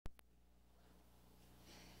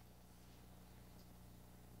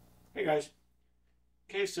guys,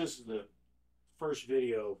 in case this is the first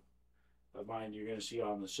video of mine you're going to see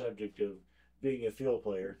on the subject of being a field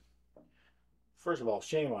player, first of all,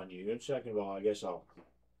 shame on you. And second of all, I guess I'll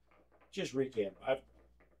just recap.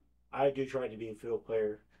 I do try to be a field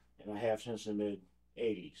player, and I have since the mid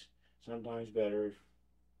 80s. Sometimes better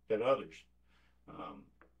than others.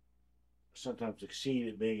 Sometimes succeed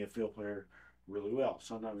at being a field player really well.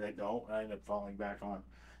 Sometimes I don't. I end up falling back on,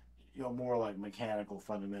 more like mechanical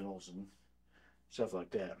fundamentals and stuff like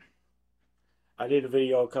that. I did a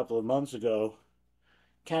video a couple of months ago,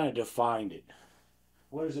 kind of defined it.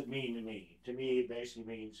 What does it mean to me? To me, it basically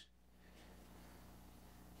means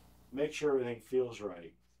make sure everything feels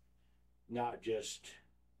right, not just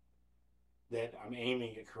that I'm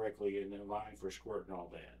aiming it correctly and then line for squirt and all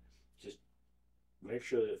that. Just make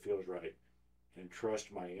sure that it feels right and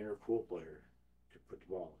trust my inner pool player to put the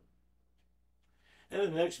ball in. And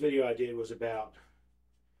then the next video I did was about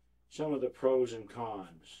some of the pros and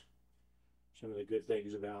cons, some of the good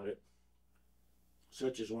things about it,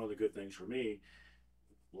 such as one of the good things for me.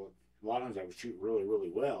 Well, a lot of times I would shoot really, really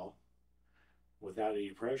well without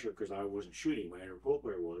any pressure because I wasn't shooting. My inner pool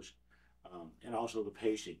player was. And also the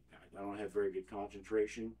pacing. I don't have very good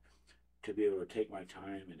concentration to be able to take my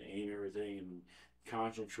time and aim everything and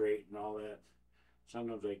concentrate and all that.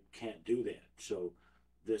 Sometimes I can't do that. So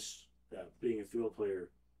this being a field player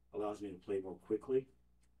allows me to play more quickly.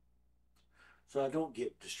 So I don't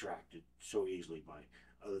get distracted so easily by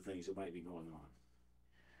other things that might be going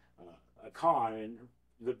on. A con, and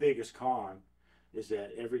the biggest con, is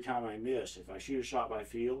that every time I miss, if I shoot a shot by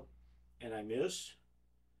feel and I miss,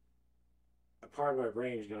 a part of my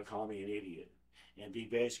brain is going to call me an idiot and be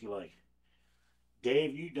basically like,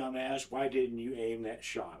 Dave, you dumbass, why didn't you aim that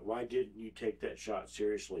shot? Why didn't you take that shot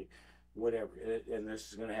seriously? Whatever. And this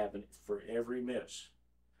is going to happen for every miss.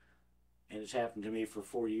 And it's happened to me for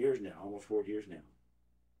 4 years now, almost 4 years now.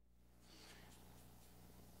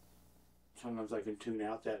 Sometimes I can tune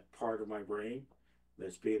out that part of my brain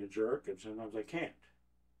that's being a jerk, and sometimes I can't.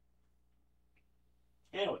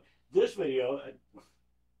 Anyway, this video,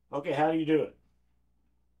 okay, how do you do it?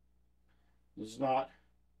 This is not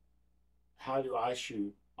how do I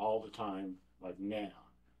shoot all the time like now.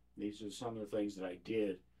 These are some of the things that I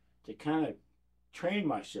did to kind of train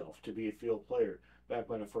myself to be a field player back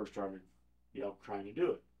when I first started, trying to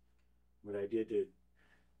do it. What I did to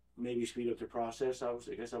maybe speed up the process, I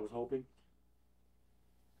guess I was hoping.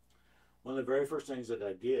 One of the very first things that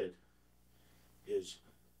I did is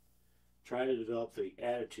try to develop the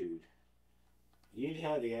attitude. You need to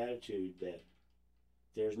have the attitude that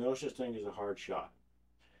there's no such thing as a hard shot.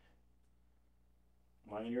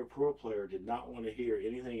 My inner pro player did not want to hear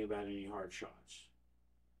anything about any hard shots.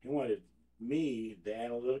 He wanted me, the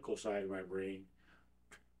analytical side of my brain,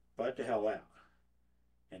 butt the hell out.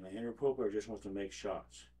 And the inner pro player just wants to make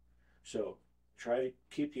shots. So try to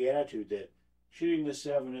keep the attitude that shooting the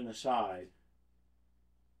 7 in the side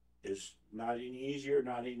is not any easier,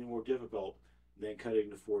 not any more difficult than cutting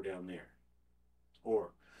the 4 down there.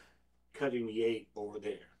 Or cutting the 8 over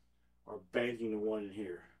there. Or banking the 1 in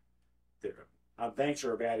here. There. Banks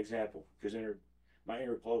are a bad example because my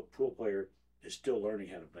inner pool player is still learning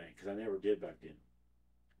how to bank because I never did back then.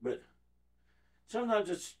 But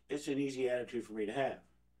sometimes it's an easy attitude for me to have.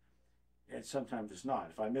 And sometimes it's not.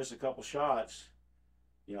 If I miss a couple shots,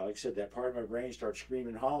 like I said, that part of my brain starts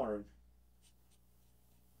screaming and hollering,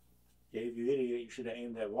 Dave, you idiot, you should have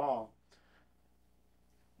aimed that wall.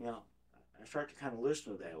 I start to kind of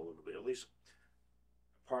listen to that a little bit. At least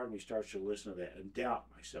part of me starts to listen to that and doubt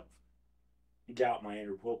myself. Doubt my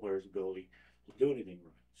inner pool player's ability to do anything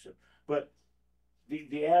right. So, but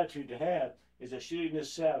the attitude to have is that shooting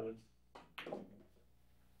this 7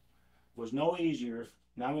 was no easier.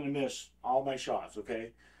 Now I'm going to miss all my shots,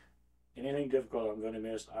 okay? Anything difficult I'm going to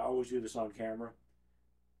miss. I always do this on camera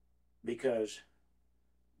because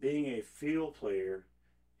being a field player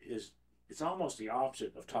it's almost the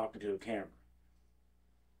opposite of talking to a camera.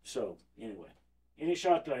 So anyway, any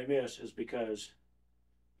shot that I miss is because,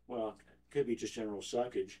 well, it could be just general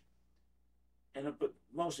suckage, but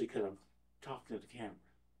mostly because I'm talking to the camera.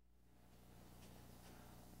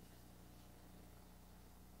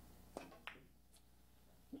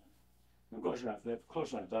 I'm close enough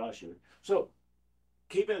I thought I should. So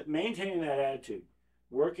maintaining that attitude,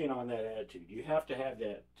 working on that attitude. You have to have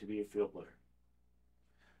that to be a field player.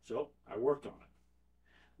 So I worked on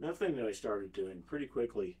it. Another thing that I started doing pretty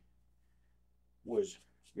quickly was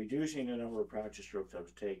reducing the number of practice strokes I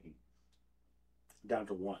was taking down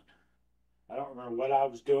to 1. I don't remember what I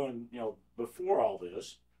was doing, before all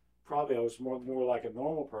this. Probably I was more like a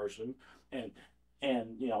normal person, and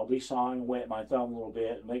And, you know, I'll be sawing away at my thumb a little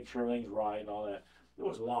bit and make sure everything's right and all that. It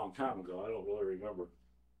was a long time ago. I don't really remember.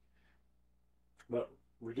 But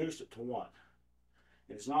reduced it to one.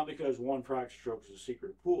 And it's not because one practice stroke is a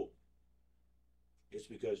secret pool. It's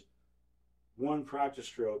because one practice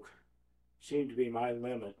stroke seemed to be my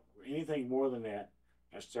limit. Anything more than that,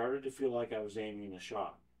 I started to feel like I was aiming a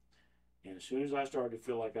shot. And as soon as I started to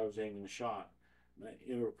feel like I was aiming a shot, my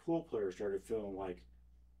inner pool player started feeling like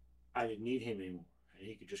I didn't need him anymore. And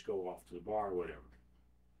he could just go off to the bar or whatever.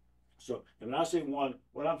 So, and when I say one,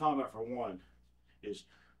 what I'm talking about for one is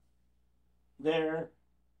there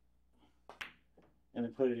and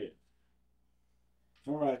then put it in.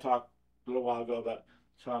 Remember I talked a little while ago about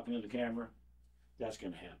talking to the camera? That's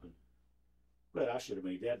going to happen. But I should have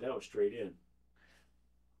made that. That was straight in.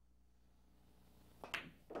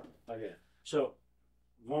 Like that. So,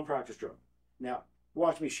 one practice stroke. Now,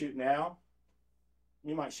 watch me shoot now.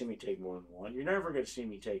 You might see me take more than one. You're never going to see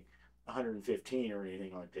me take 115 or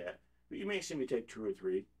anything like that. But you may see me take 2 or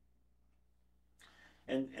 3.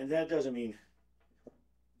 And that doesn't mean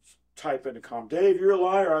type in the comment, Dave, you're a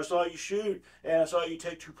liar. I saw you shoot, and I saw you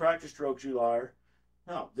take 2 practice strokes, you liar.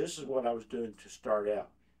 No, this is what I was doing to start out.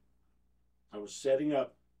 I was setting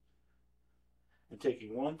up and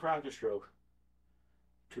taking 1 practice stroke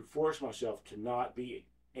to force myself to not be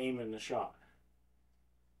aiming the shot.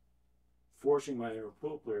 Forcing my inner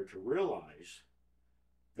pool player to realize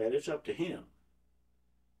that it's up to him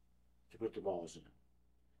to put the balls in.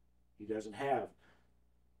 He doesn't have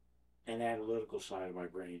an analytical side of my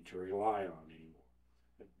brain to rely on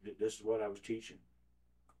anymore. This is what I was teaching.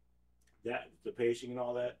 That the pacing and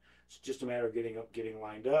all that, it's just a matter of getting up, getting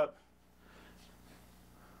lined up.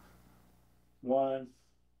 1,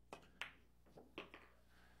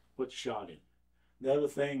 put the shot in. The other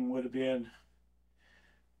thing would have been,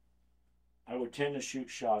 I would tend to shoot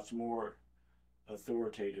shots more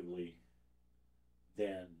authoritatively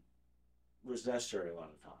than was necessary a lot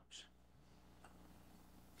of times.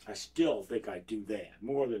 I still think I do that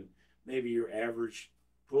more than maybe your average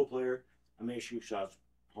pool player. I may shoot shots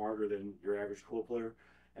harder than your average pool player.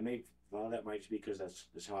 And maybe a lot of that might be because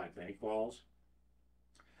that's how I bank balls.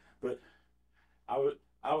 But I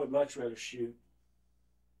would much rather shoot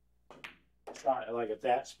shot like at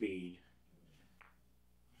that speed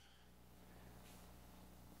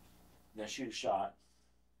than shoot a shot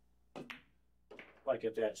like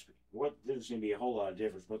at that speed. What there's going to be a whole lot of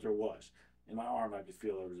difference, but there was. In my arm, I could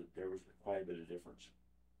feel there was quite a bit of difference.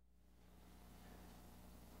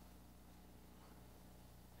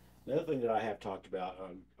 The other thing that I have talked about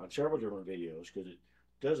on several different videos, because it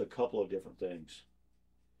does a couple of different things,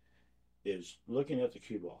 is looking at the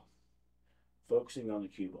cue ball, focusing on the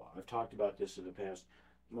cue ball. I've talked about this in the past,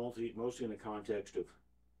 mostly in the context of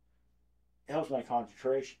it helps my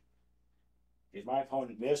concentration. If my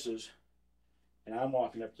opponent misses and I'm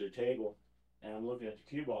walking up to the table and I'm looking at the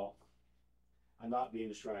cue ball, I'm not being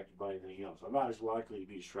distracted by anything else. I'm not as likely to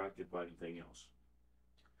be distracted by anything else.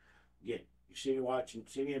 Again, you see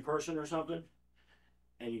me in person or something,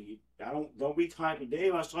 and don't be typing,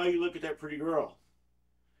 Dave, I saw you look at that pretty girl.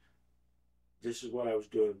 This is what I was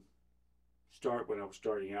doing when I was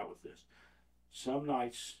starting out with this. Some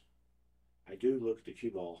nights I do look at the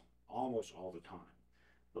cue ball almost all the time.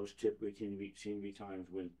 Those typically seem to be times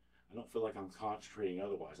when I don't feel like I'm concentrating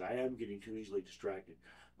otherwise. I am getting too easily distracted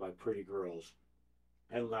by pretty girls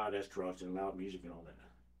and loud restaurants and loud music and all that.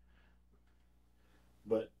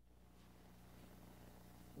 But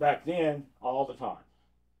back then, all the time,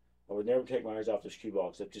 I would never take my eyes off this cue ball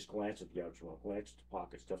except just glance at the outside ball, glance at the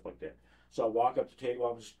pocket, stuff like that. So I walk up the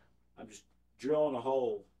table, I'm just drilling a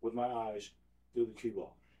hole with my eyes through the cue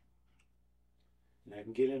ball. And I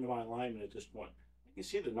can get into my alignment at this point. I can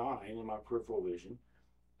see the 9 in my peripheral vision.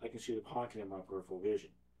 I can see the pocket in my peripheral vision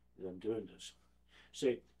as I'm doing this.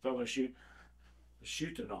 Say, if I'm going to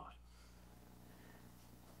shoot the 9.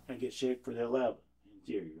 I get shaped for the 11, in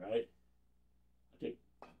theory, right?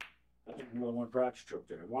 I take more than 1 practice stroke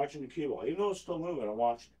there. I'm watching the cue ball. Even though it's still moving, I'm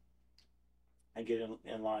watching it. I get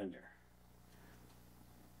in line there.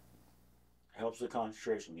 It helps the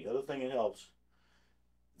concentration. The other thing it helps,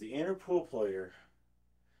 the inner pool player,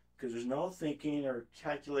 because there's no thinking or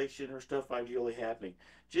calculation or stuff ideally happening,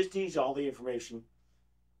 just needs all the information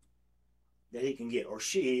that he can get, or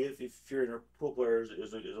she, if your inner pool player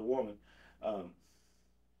is a woman,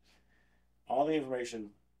 all the information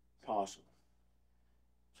possible,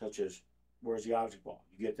 such as where's the object ball,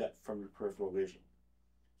 you get that from your peripheral vision.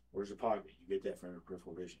 Where's the pocket, you get that from your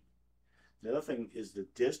peripheral vision. The other thing is the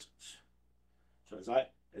distance. So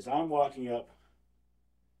as I'm walking up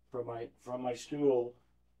from my stool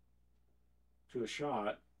to a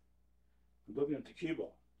shot, I'm looking at the cue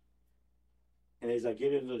ball. And as I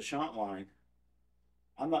get into the shot line,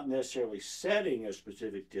 I'm not necessarily setting a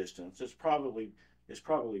specific distance. It's probably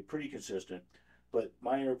pretty consistent, but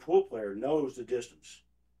my inner pool player knows the distance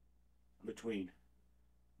between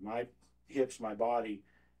my hips, my body,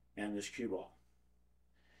 and this cue ball.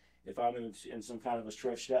 If I'm in some kind of a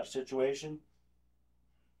stretched out situation,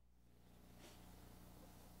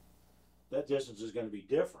 that distance is going to be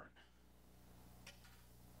different.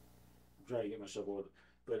 I'm trying to get myself over,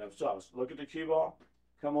 but I'm so look at the cue ball,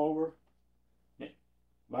 come over.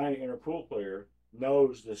 My inner pool player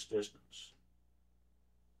knows this distance.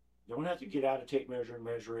 Don't have to get out a tape measure and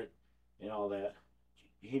measure it and all that.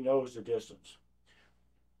 He knows the distance.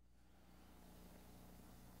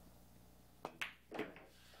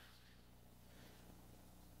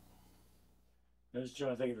 I'm just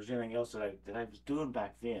trying to think if there's anything else that I was doing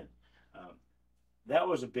back then. That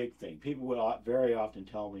was a big thing. People would very often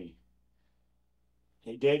tell me,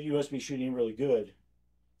 "Hey, Dave, you must be shooting really good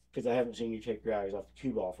because I haven't seen you take your eyes off the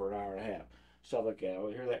cue ball for an hour and a half." Stuff like that. I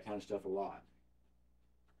would hear that kind of stuff a lot.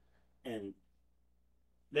 And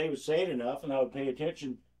they would say it enough, and I would pay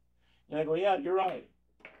attention, and I go, "Yeah, you're right.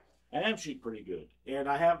 I am shooting pretty good, and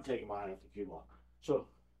I haven't taken my eye off the cue ball." So,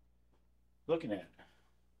 looking at it,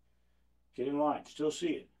 get in line, still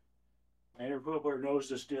see it. My inner pool player knows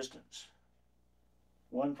this distance.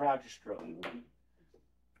 One practice stroke. Would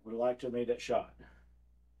have liked to have made that shot.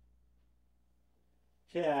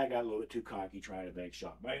 Yeah, I got a little bit too cocky trying to bank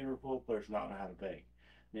shot. My inner pool players not know how to bank.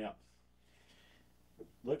 Now,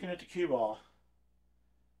 looking at the cue ball,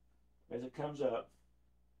 as it comes up,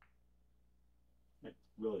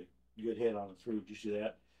 really good hit on the through. Did you see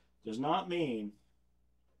that? Does not mean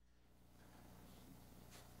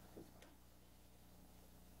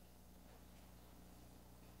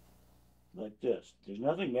like this. There's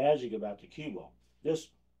nothing magic about the cue ball. This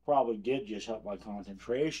probably did just help my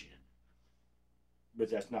concentration, but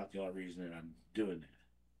that's not the only reason that I'm doing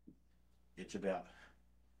that. It's about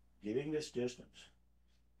getting this distance,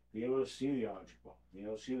 being able to see the object ball, being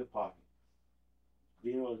able to see the pocket,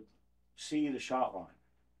 being able to see the shot line.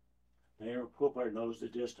 The inner pool player knows the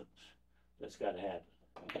distance. That's got to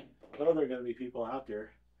happen. Well, there are going to be people out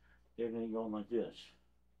there, they're going to be going like this,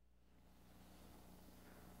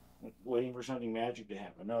 waiting for something magic to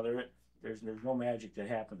happen. No, there's no magic that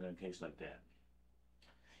happens in a case like that.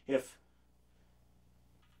 If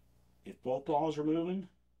both balls are moving,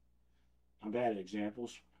 I'm bad at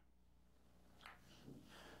examples.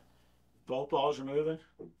 If both balls are moving,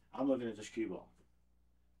 I'm looking at this cue ball.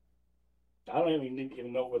 I don't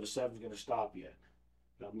even know where the 7's going to stop yet.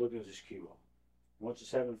 But I'm looking at this cue ball. Once the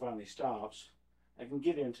 7 finally stops, I can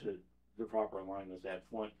get into the proper alignment at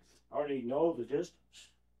that point. I already know the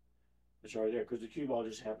distance. It's already there because the cue ball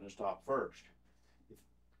just happened to stop first.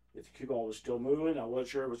 If the cue ball was still moving, I wasn't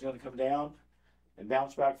sure it was going to come down and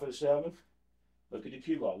bounce back for the 7. Look at the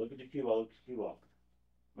cue ball. Look at the cue ball. Look at the cue ball.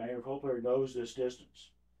 My inner pool player knows this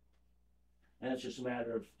distance. And it's just a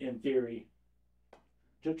matter of, in theory,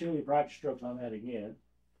 took too many practice strokes on that again.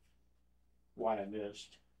 Why I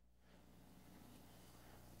missed.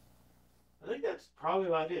 I think that's probably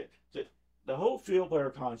about it. The whole field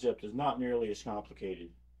player concept is not nearly as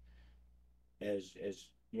complicated as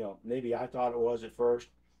you know, maybe I thought it was at first,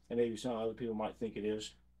 and maybe some other people might think it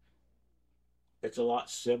is. It's a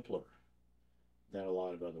lot simpler than a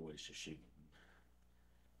lot of other ways to shoot.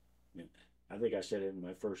 I think I said in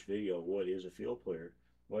my first video, what is a field player?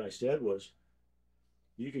 What I said was,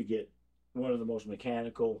 you could get one of the most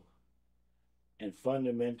mechanical and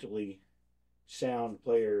fundamentally sound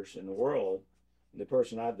players in the world. The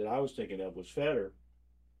person that I was thinking of was Federer.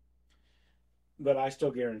 But I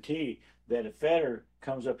still guarantee that if Federer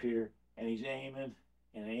comes up here and he's aiming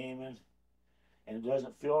and aiming and it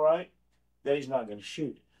doesn't feel right, then he's not going to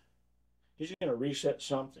shoot it. He's going to reset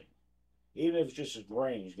something. Even if it's just his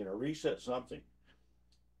brain, he's going to reset something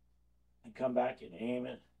and come back and aim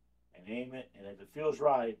it and aim it. And if it feels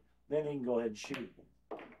right, then he can go ahead and shoot it.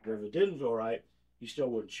 But if it didn't feel right, he still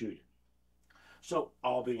wouldn't shoot it. So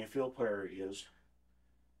all being a field player is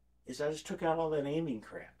I just took out all that aiming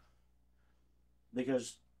crap.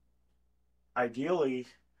 Because ideally,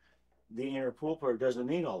 the inner pool player doesn't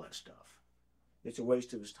need all that stuff. It's a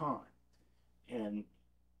waste of his time. And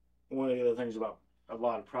one of the other things about a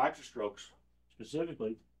lot of practice strokes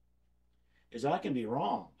specifically is I can be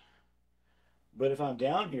wrong. But if I'm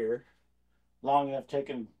down here long enough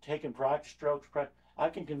taking practice strokes, I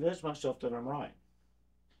can convince myself that I'm right.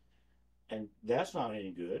 And that's not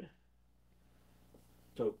any good.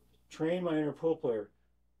 So train my inner pool player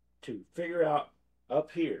to figure out up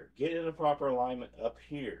here, get in the proper alignment up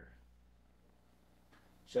here.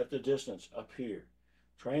 Set the distance up here.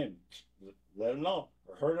 Try and let him know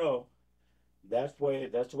or her know. That's the way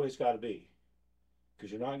it's got to be.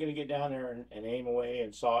 Because you're not going to get down there and aim away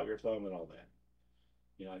and saw at your thumb and all that.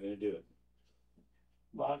 You're not going to do it.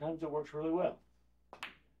 A lot of times it works really well.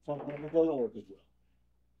 Sometimes it doesn't work as well.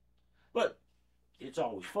 But it's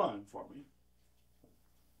always fun for me.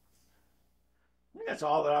 I think that's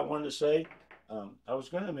all that I wanted to say. I was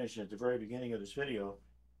going to mention at the very beginning of this video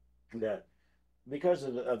that because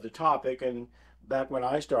of the topic, and back when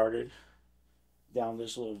I started down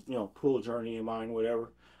this little pool journey of mine,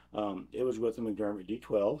 whatever, it was with a McDermott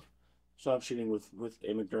D12. So I'm shooting with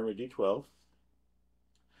a McDermott D12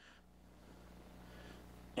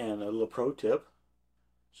 and a LePro tip.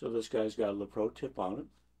 So this guy's got a LePro tip on it.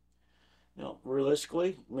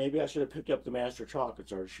 Realistically, maybe I should have picked up the Master Chalk and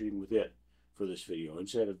started shooting with it for this video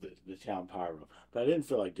instead of the Town Pyro. But I didn't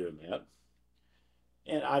feel like doing that.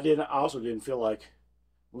 And I also didn't feel like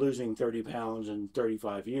losing 30 pounds in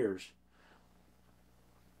 35 years.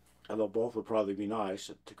 Although both would probably be nice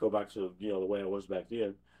to go back to the way I was back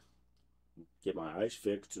then. Get my eyes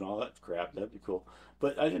fixed and all that crap. That'd be cool.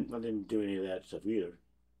 But I didn't do any of that stuff either.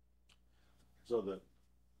 So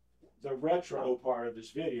the retro part of this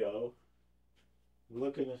video,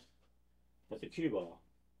 looking at the cue ball,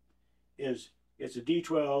 it's a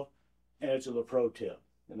D12 and it's a LePro tip,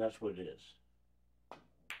 and that's what it is.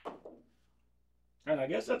 And I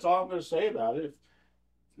guess that's all I'm going to say about it.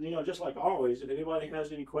 Just like always, if anybody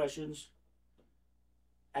has any questions,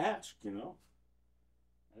 ask. I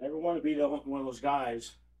never want to be one of those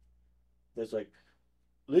guys that's like,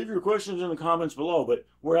 leave your questions in the comments below, but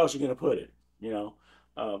where else are you going to put it?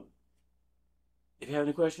 If you have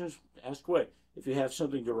any questions, ask away. If you have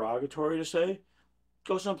something derogatory to say,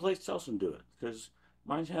 go someplace else and do it, because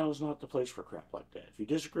my channel is not the place for crap like that. If you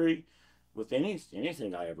disagree with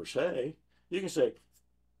anything I ever say, you can say,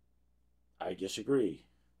 I disagree.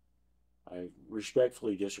 I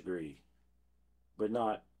respectfully disagree. But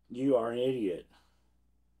not, you are an idiot.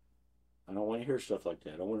 I don't want to hear stuff like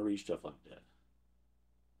that. I don't want to read stuff like that.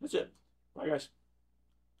 That's it. Bye, guys.